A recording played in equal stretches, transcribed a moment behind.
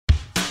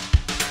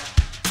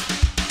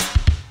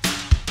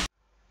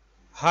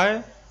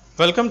Hi,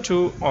 welcome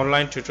to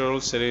online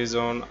tutorial series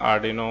on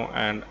Arduino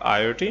and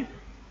IoT.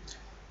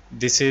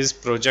 This is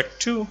project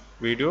 2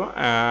 video,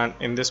 and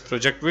in this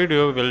project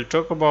video we'll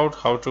talk about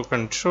how to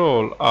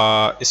control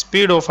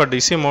speed of a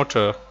DC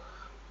motor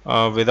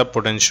with a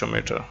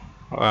potentiometer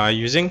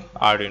using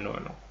Arduino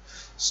Uno.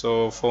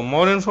 So for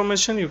more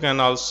information you can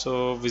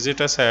also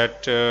visit us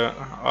at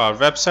our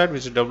website,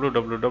 which is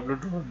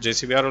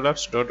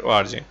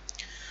www.jcbrolabs.org.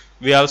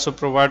 We also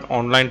provide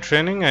online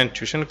training and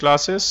tuition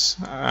classes,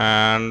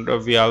 and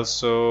we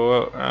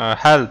also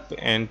help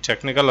in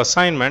technical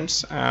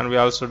assignments, and we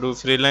also do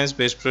freelance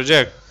based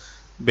project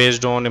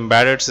based on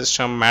embedded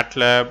system,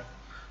 MATLAB,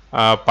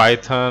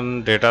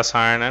 Python, data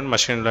science and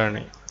machine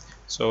learning.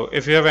 So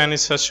if you have any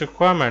such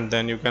requirement,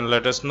 then you can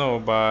let us know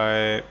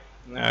by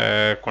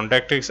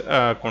contacting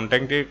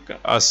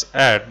us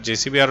at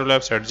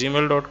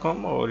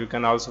jcbrolabs@gmail.com, or you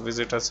can also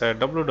visit us at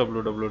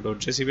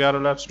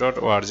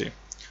www.jcbrolabs.org.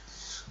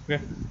 Okay,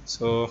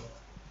 so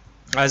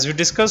as we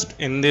discussed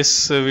in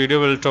this video,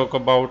 we'll talk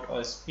about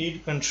a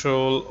speed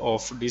control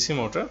of DC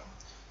motor.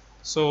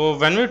 So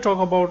when we talk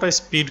about a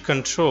speed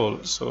control,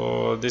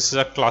 so this is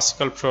a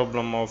classical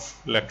problem of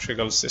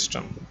electrical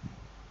system.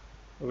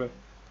 Okay,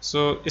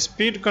 so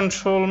speed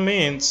control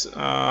means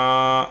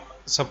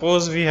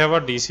suppose we have a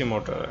DC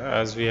motor,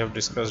 as we have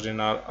discussed in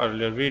our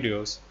earlier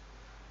videos,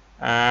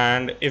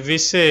 and if we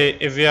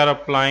are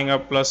applying a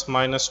plus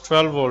minus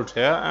 12 volt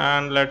here,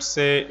 and let's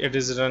say it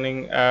is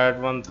running at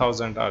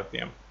 1000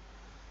 rpm.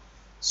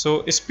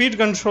 So speed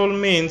control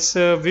means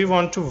we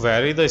want to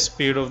vary the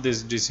speed of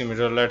this DC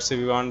motor. Let's say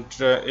we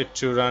want it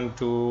to run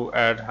to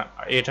at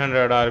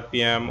 800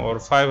 rpm or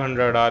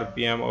 500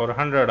 rpm or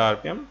 100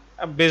 rpm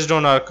based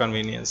on our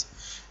convenience,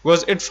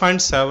 because it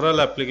finds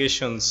several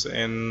applications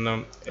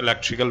in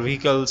electrical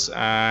vehicles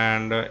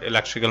and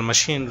electrical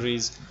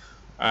machineries,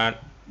 and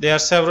there are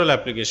several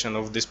applications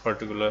of this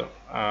particular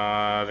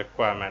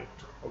requirement.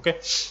 Okay,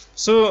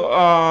 so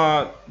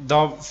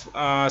the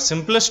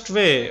simplest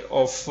way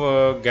of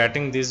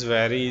getting this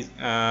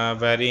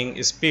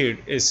varying speed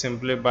is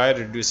simply by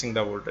reducing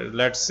the voltage.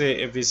 Let's say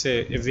if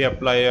we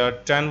apply a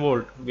 10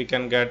 volt, we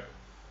can get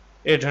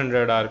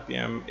 800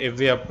 rpm. If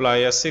we apply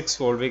a 6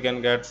 volt, we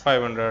can get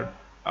 500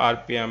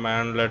 rpm,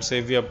 and let's say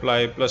if we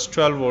apply plus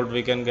 12 volt,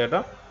 we can get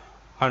a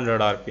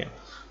 100 rpm.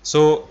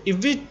 So if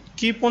we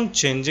keep on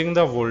changing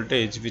the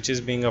voltage which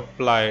is being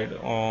applied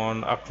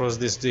on across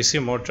this DC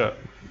motor,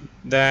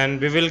 then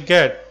we will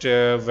get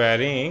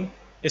varying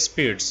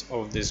speeds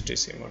of this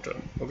DC motor.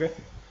 Okay,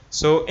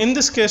 so in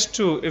this case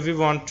too, if we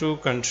want to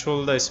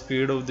control the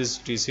speed of this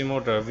DC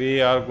motor,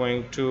 we are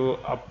going to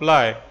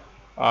apply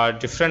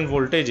different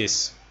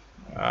voltages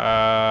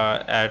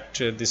at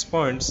these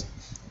points,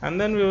 and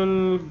then we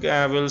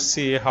will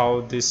see how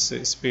this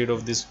speed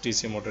of this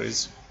DC motor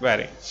is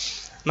varying.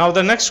 Now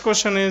the next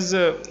question is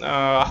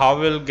how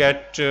we'll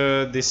get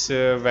this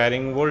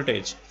varying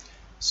voltage.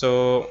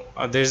 So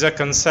there is a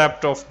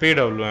concept of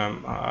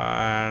PWM,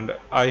 and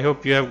I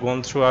hope you have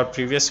gone through our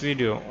previous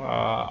video,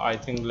 I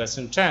think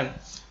lesson 10,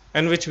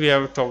 in which we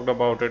have talked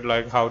about it,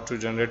 like how to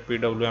generate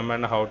PWM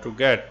and how to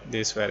get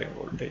this varying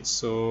voltage.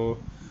 So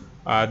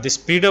this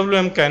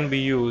PWM can be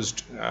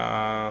used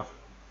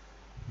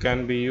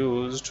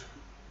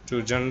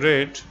to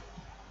generate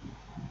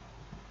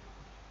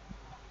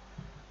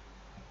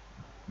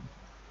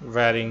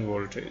varying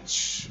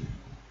voltage.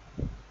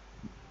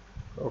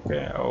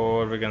 Okay,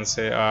 or we can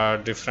say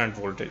different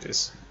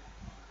voltages.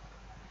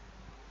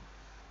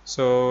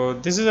 So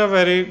this is a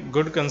very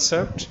good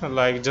concept,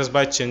 like just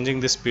by changing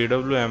this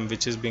PWM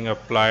which is being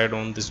applied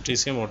on this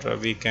DC motor,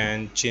 we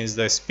can change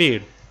the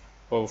speed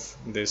of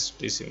this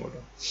DC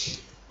motor.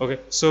 Okay,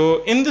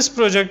 so in this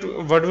project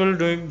what we'll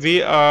do,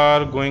 we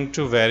are going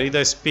to vary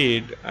the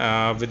speed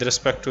with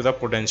respect to the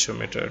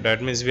potentiometer.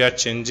 That means we are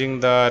changing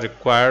the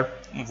required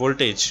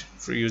voltage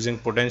for using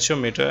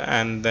potentiometer,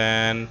 and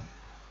then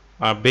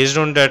based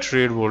on that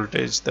read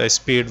voltage the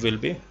speed will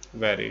be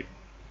varied.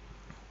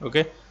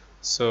 Okay,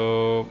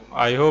 so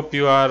I hope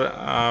you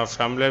are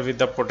familiar with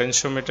the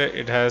potentiometer.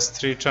 It has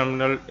three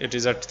terminal, it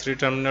is a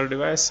 3-terminal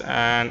device,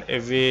 and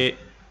if we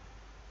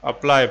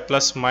apply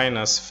plus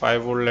minus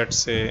 5 volt, let's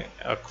say,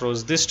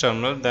 across this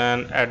terminal,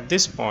 then at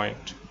this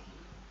point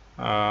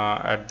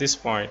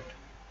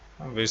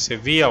we say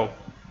V out,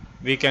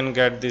 we can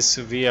get this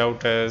V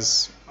out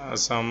as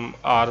some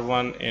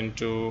R1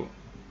 into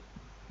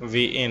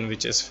V in,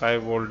 which is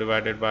 5 volt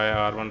divided by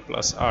R1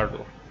 plus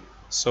R2.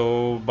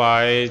 So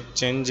by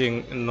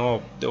changing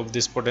knob of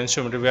this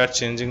potentiometer, we are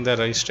changing the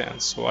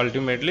resistance. So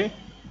ultimately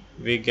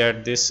we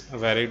get this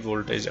varied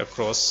voltage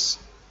across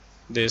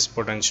this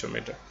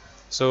potentiometer.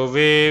 So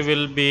we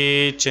will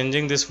be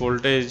changing this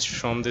voltage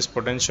from this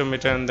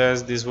potentiometer, and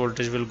thus this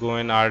voltage will go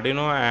in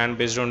Arduino, and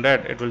based on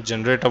that it will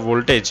generate a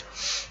voltage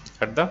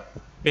at the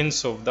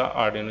pins of the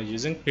Arduino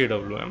using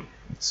PWM.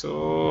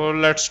 So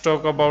let's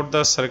talk about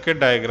the circuit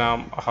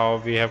diagram, how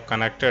we have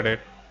connected it.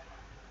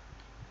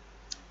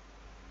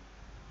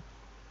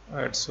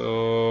 Right,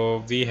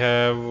 so we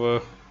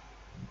have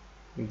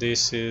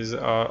this is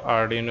our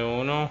Arduino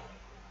Uno,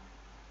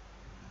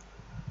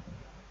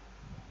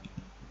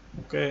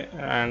 Okay,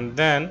 and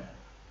then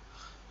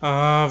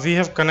we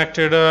have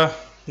connected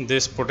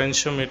this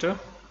potentiometer,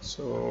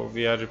 so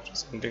we are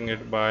representing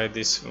it by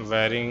this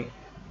varying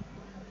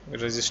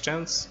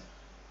resistance.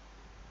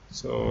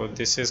 So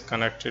this is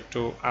connected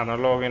to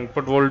analog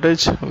input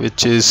voltage,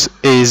 which is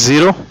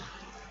A0.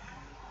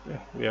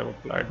 We have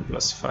applied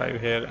 +5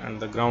 here and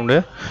the ground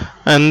here,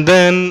 and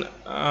then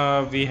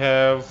we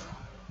have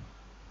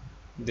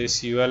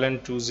this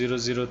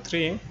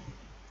ULN2003,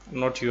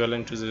 not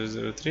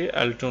ULN2003,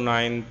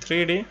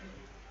 L293D,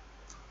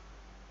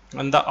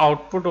 and the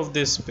output of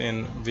this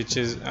pin, which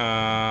is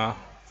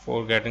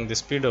for getting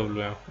this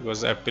PWM,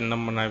 because at pin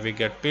number 9 we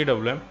get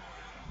PWM,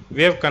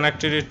 we have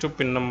connected it to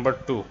pin number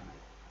 2,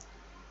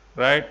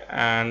 right?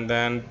 And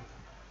then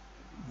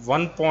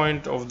one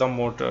point of the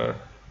motor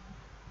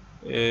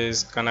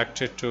is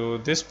connected to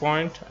this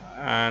point,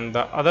 and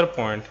the other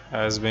point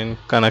has been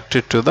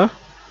connected to the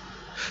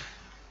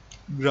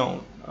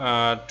ground,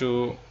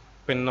 to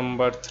pin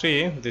number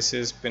 3. This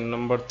is pin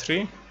number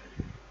 3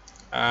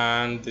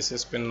 and this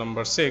is pin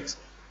number 6,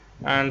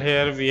 and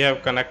here we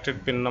have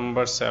connected pin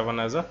number 7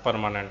 as a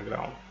permanent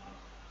ground.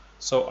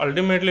 So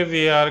ultimately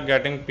we are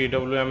getting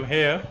PWM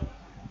here.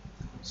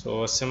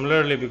 So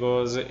similarly,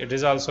 because it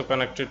is also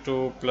connected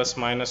to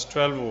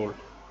 ±12 volt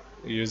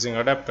using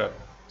adapter,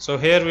 so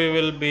here we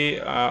will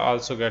be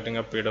also getting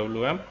a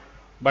PWM,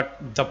 but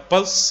the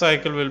pulse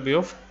cycle will be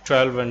of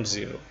 12 and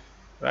 0,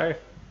 right?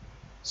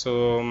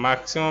 So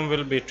maximum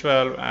will be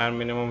 12 and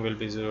minimum will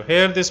be 0.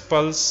 Here this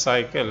pulse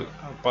cycle,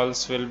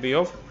 pulse will be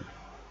of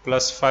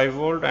 +5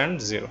 volt and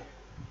 0.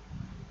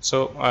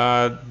 So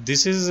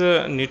this is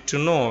need to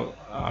know,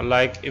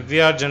 like if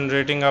we are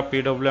generating a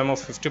PWM of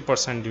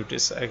 50% duty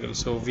cycle,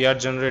 so we are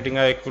generating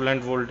a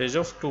equivalent voltage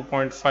of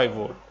 2.5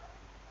 volt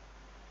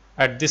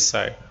at this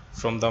side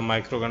from the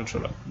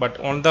microcontroller, but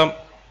on the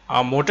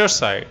motor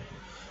side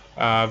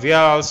we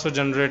are also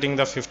generating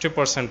the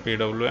 50%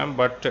 PWM,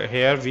 but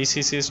here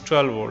VCC is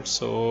 12 volts,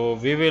 so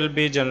we will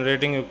be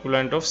generating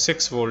equivalent of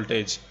 6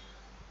 voltage,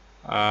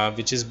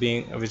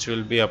 which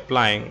will be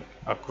applying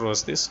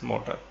across this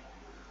motor.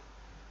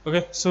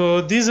 Okay,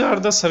 so these are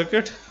the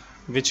circuit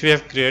which we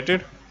have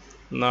created.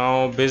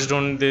 Now based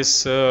on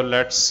this,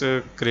 let's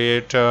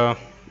write a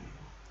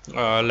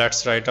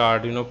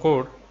Arduino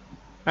code,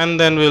 and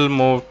then we'll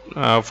move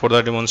for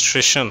the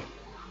demonstration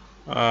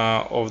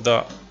of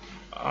the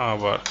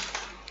work.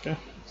 Okay.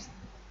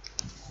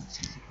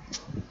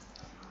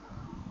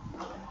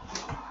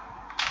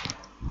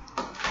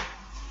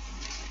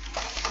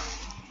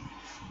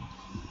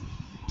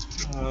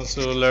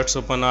 So let's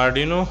open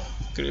Arduino,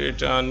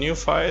 create a new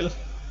file.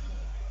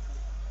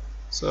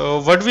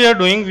 So what we are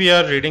doing, we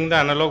are reading the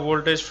analog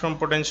voltage from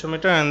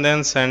potentiometer and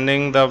then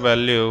sending the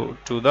value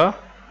to the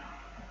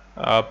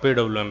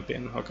PWM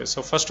pin. Okay,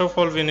 so first of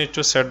all we need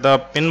to set the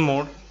pin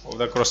mode of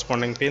the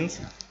corresponding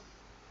pins.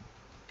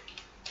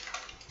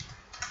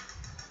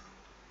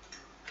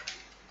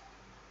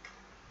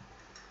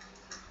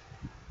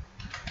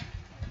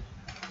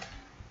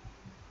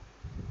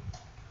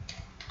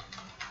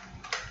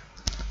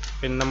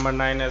 Pin number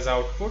 9 as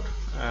output,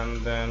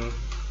 and then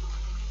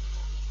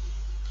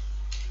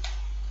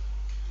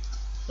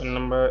pin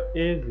number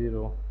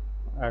A0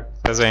 acts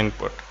as an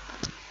input.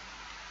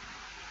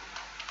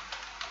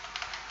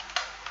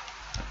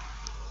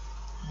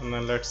 And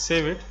then let's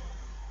save it.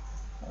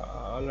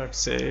 Let's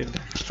say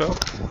desktop.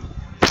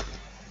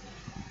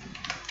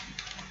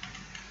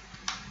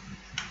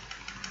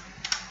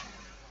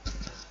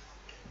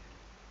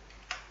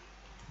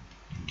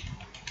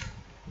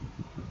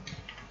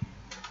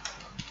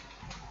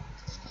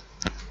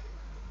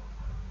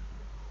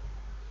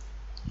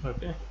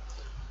 Okay,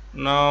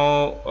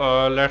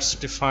 now let's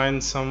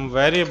define some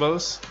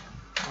variables.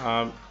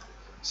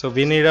 So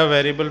we need a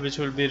variable which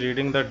will be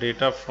reading the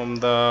data from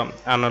the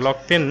analog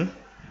pin.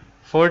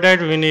 For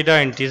that we need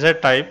an integer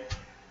type.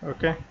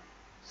 Okay,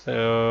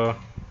 so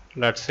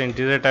let's say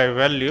integer type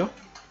value.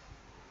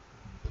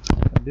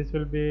 This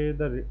will be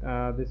the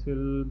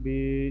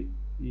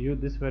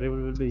this variable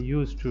will be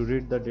used to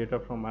read the data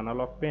from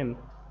analog pin,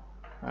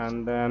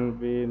 and then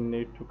we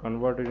need to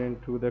convert it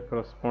into the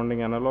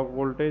corresponding analog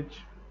voltage.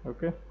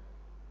 Okay,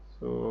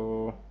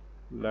 so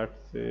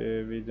let's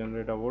say we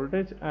generate a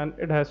voltage and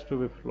it has to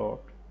be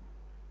float.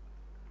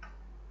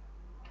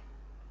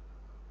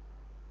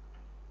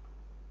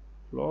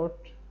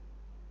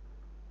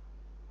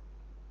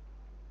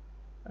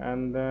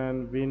 And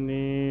then we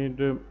need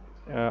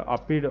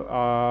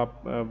a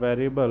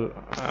variable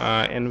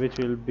in which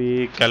we will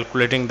be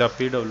calculating the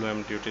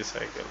PWM duty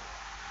cycle,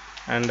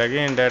 and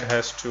again that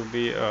has to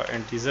be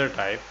integer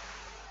type.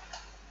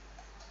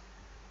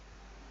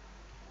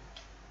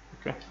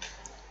 Okay,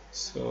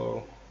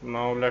 so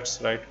now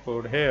let's write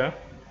code here.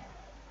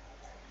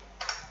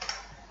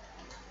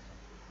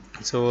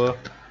 So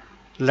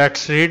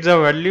let's read the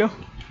value.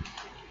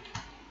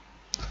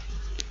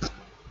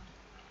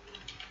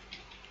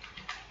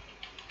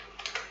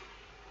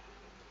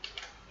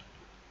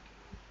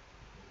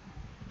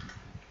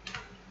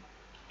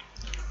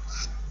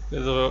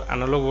 The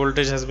analog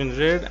voltage has been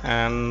read,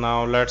 and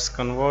now let's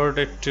convert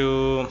it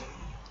to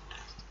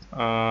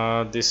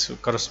this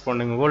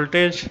corresponding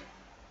voltage.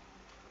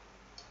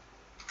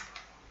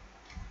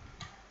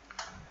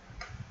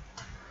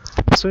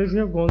 So if you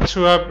have gone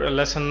through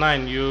lesson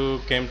 9,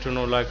 you came to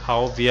know like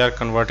how we are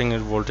converting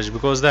in voltage,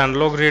 because the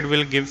analog read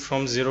will give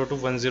from 0 to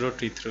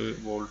 1033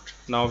 volt.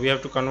 Now we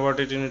have to convert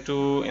it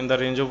into in the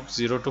range of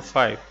 0 to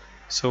 5.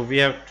 So we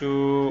have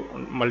to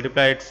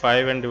multiply it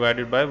 5 and divide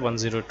it by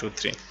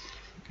 1023.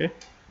 Okay,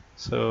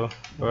 so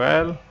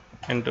well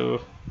into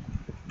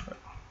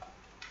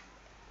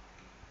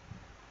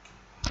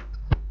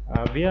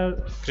we are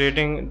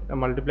creating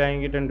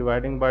multiplying it and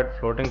dividing by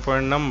floating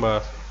point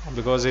number,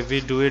 because if we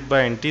do it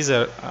by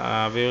integer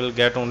we will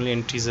get only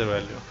integer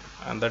value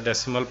and the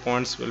decimal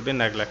points will be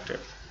neglected.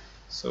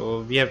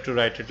 So we have to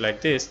write it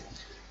like this.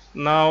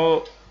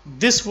 Now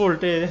this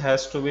voltage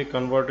has to be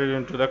converted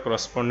into the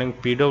corresponding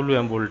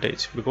PWM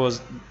voltage, because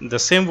the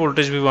same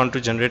voltage we want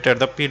to generate at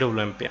the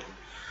PWM pin.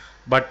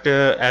 But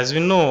as we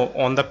know,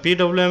 on the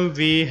PWM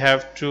we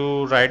have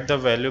to write the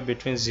value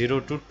between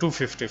 0 to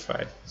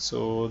 255.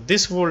 So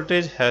this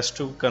voltage has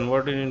to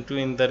convert it into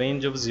in the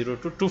range of 0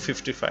 to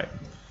 255.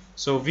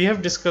 So we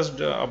have discussed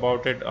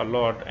about it a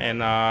lot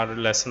in our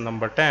lesson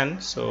number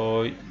 10.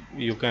 So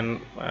you can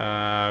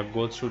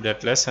go through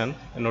that lesson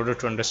in order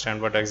to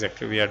understand what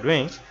exactly we are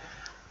doing.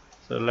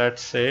 So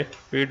let's say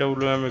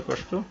PWM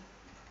equals to,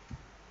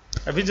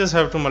 we just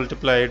have to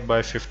multiply it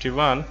by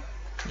 51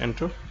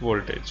 into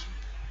voltage.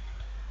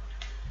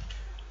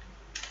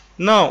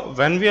 Now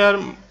when we are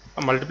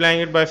multiplying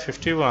it by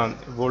 51,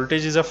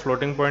 voltage is a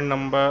floating point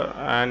number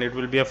and it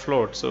will be a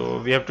float, so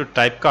we have to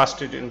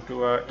typecast it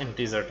into a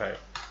integer type.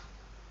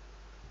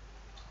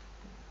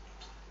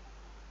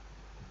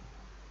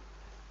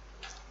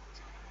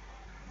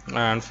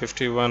 And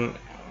 51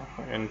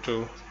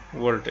 into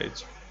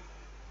voltage.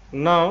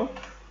 Now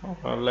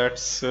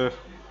let's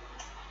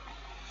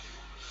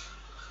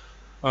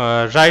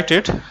write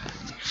it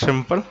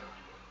simple.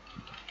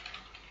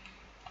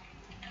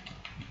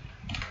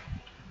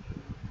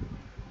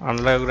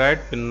 Analog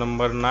write pin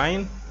number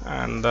 9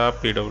 and the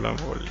PWM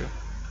value.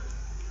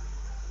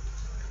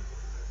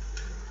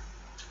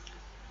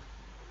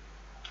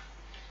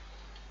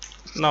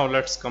 Now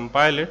let's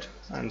compile it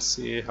and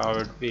see how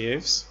it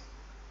behaves.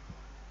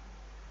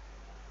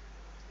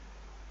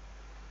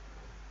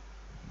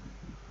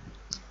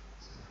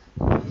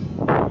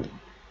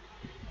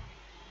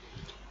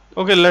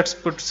 Okay, let's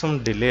put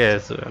some delay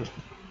as well.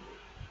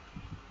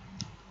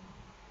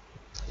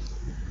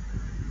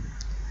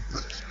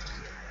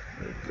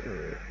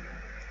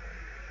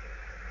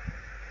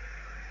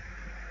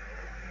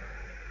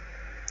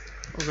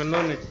 Okay,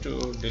 no need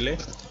to delay.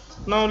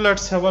 Now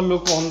let's have a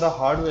look on the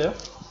hardware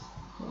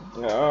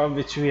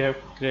which we have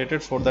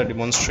created for the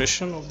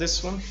demonstration of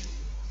this one.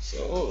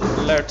 So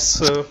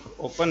let's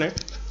open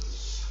it.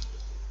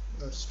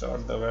 Let's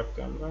start the web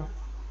camera.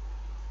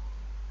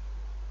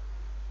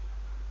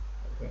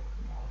 Okay.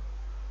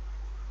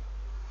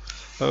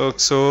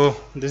 So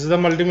this is the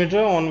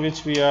multimeter on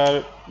which we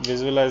are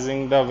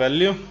visualizing the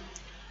value,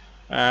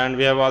 and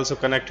we have also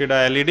connected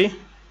a LED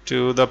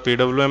to the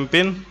PWM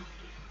pin,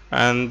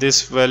 and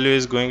this value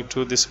is going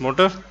to this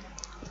motor.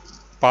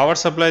 Power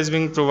supply is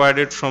being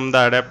provided from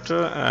the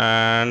adapter,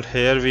 and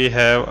here we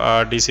have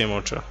a DC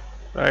motor,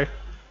 right?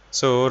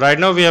 So right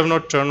now we have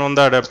not turned on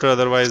the adapter,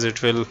 otherwise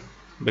it will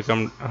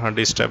become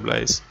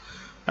destabilized.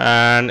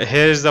 And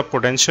here is the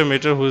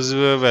potentiometer whose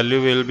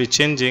value will be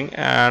changing,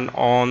 and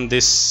on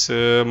this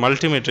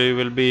multimeter you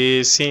will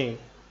be seeing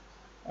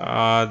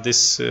how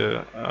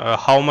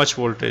much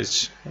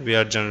voltage we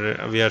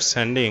are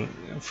sending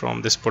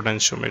from this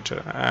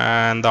potentiometer,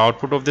 and the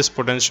output of this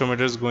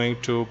potentiometer is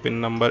going to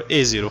pin number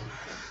A0.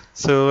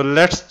 So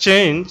let's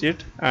change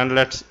it, and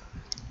let's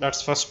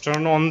first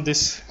turn on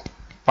this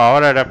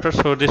power adapter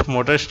so this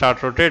motor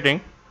start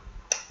rotating.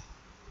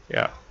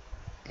 Yeah,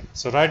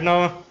 so right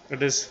now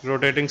it is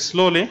rotating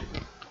slowly,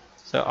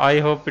 so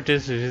I hope it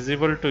is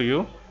visible to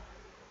you.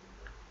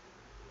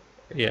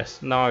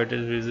 Yes, now it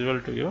is visible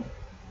to you.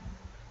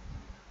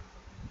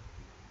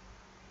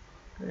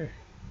 Okay.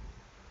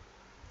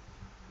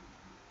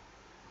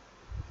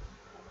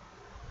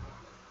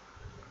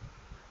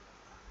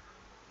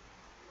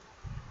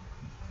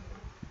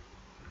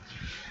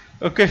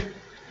 Okay,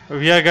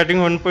 we are getting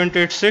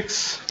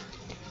 1.86.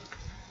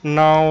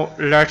 Now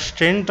let's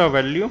change the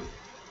value.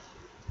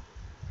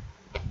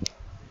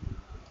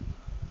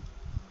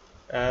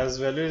 As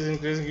value is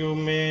increasing, you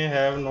may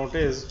have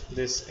noticed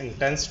this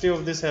intensity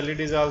of this LED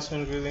is also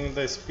increasing,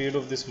 the speed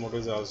of this motor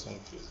is also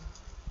increasing.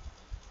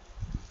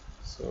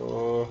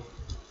 So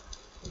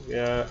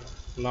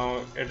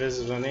now it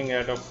is running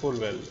at a full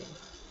value.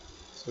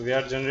 So we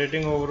are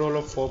generating overall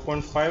of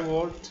 4.5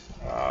 volt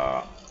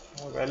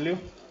value,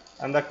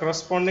 and the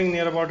corresponding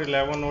near about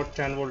 11 or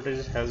 10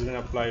 voltage has been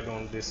applied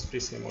on this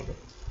DC motor.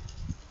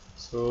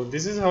 So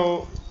this is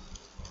how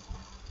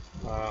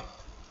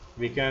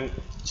we can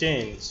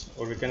change,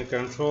 or we can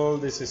control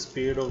this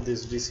speed of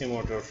this DC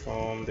motor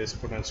from this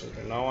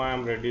potentiometer. Now I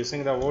am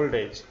reducing the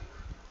voltage,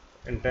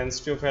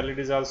 intensity of LED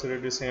is also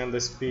reducing, and the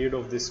speed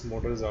of this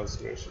motor is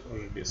also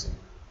reducing.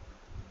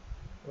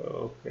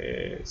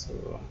 Okay,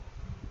 so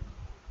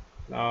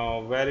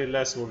now very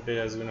less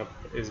voltage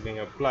is being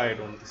applied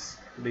on this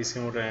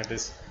DC motor, and it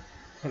is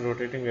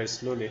rotating very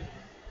slowly.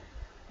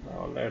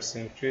 Now let's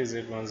increase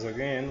it once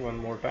again, one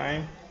more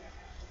time.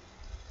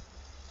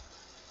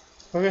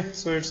 Okay,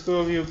 so it's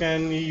cool. You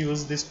can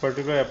use this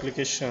particular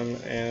application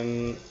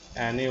in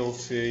any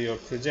of your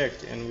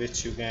project in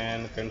which you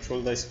can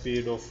control the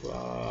speed of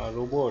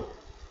robot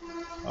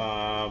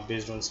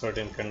based on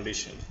certain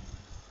condition.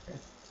 Okay.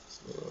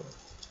 So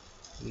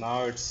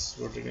now it's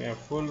rotating at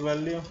full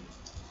value.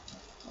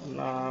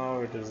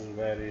 Now it is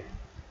very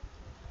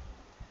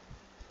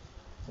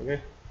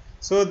okay.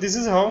 So this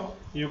is how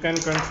you can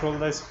control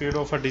the speed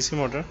of a DC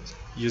motor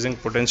using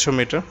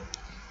potentiometer.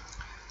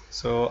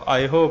 So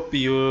I hope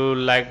you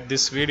liked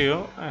this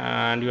video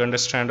and you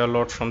understand a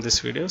lot from this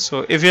video.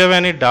 So if you have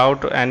any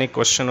doubt, any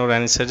question or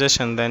any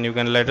suggestion, then you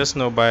can let us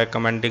know by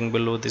commenting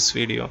below this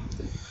video.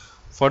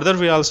 Further,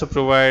 we also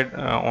provide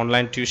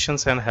online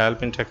tuitions and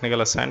help in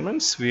technical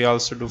assignments. We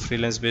also do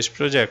freelance based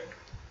project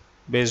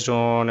based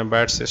on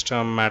embedded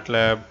system,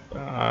 MATLAB,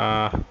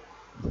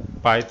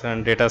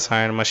 Python, data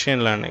science,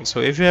 machine learning.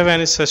 So if you have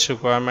any such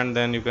requirement,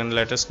 then you can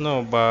let us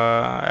know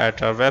at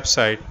our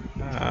website,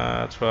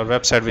 through our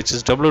website, which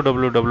is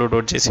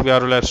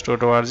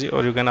www.jcbrolabs.org,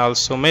 or you can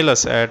also mail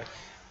us at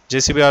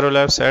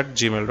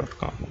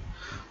jcbrolabs@gmail.com.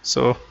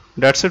 So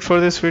that's it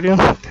for this video.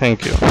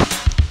 Thank you.